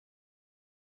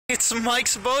It's Mike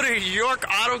Svoboda, your York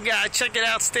Auto Guy. Check it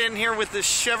out, standing here with the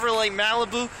Chevrolet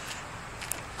Malibu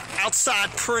outside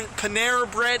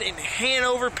Panera Bread in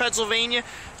Hanover, Pennsylvania,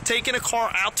 taking a car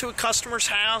out to a customer's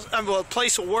house, a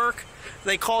place of work.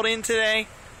 They called in today,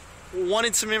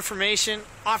 wanted some information,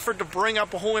 offered to bring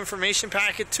up a whole information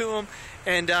packet to them,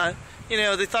 and you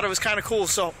know, they thought it was kind of cool,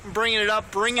 so I'm bringing it up,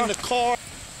 bringing the car.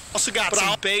 Also got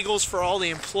some bagels for all the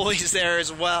employees there as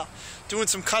well. Doing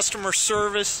some customer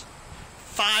service.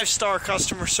 5-star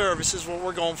customer service is what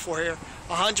we're going for here.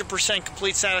 100%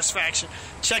 complete satisfaction.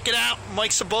 Check it out.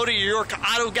 Mike Svoboda, your York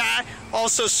Auto Guy.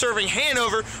 Also serving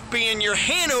Hanover, being your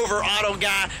Hanover Auto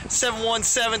Guy.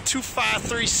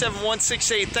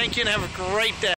 717-253-7168. Thank you and have a great day.